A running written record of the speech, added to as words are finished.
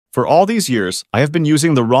For all these years, I have been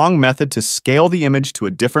using the wrong method to scale the image to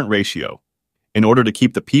a different ratio in order to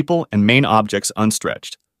keep the people and main objects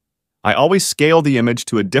unstretched. I always scale the image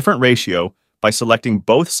to a different ratio by selecting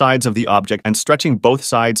both sides of the object and stretching both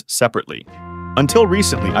sides separately. Until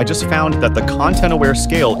recently, I just found that the content-aware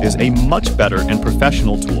scale is a much better and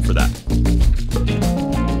professional tool for that.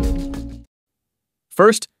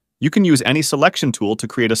 First, you can use any selection tool to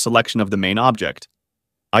create a selection of the main object.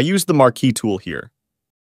 I use the marquee tool here.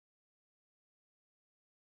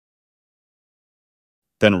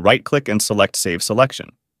 Then right-click and select Save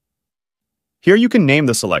Selection. Here you can name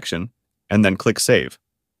the selection, and then click Save.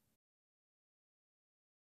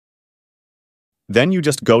 Then you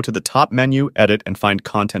just go to the top menu, Edit, and find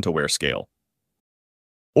Content-Aware Scale.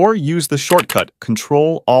 Or use the shortcut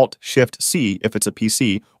Ctrl-Alt-Shift-C if it's a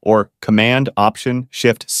PC, or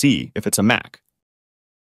Command-Option-Shift-C if it's a Mac.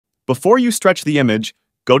 Before you stretch the image,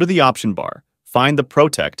 go to the option bar, find the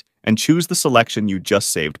Protect, and choose the selection you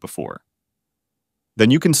just saved before. Then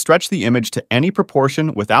you can stretch the image to any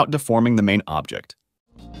proportion without deforming the main object.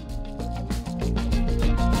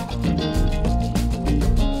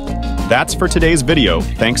 That's for today's video.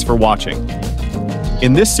 Thanks for watching.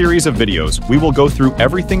 In this series of videos, we will go through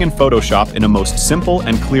everything in Photoshop in a most simple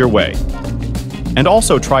and clear way, and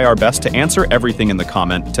also try our best to answer everything in the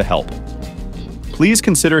comment to help. Please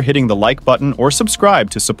consider hitting the like button or subscribe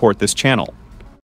to support this channel.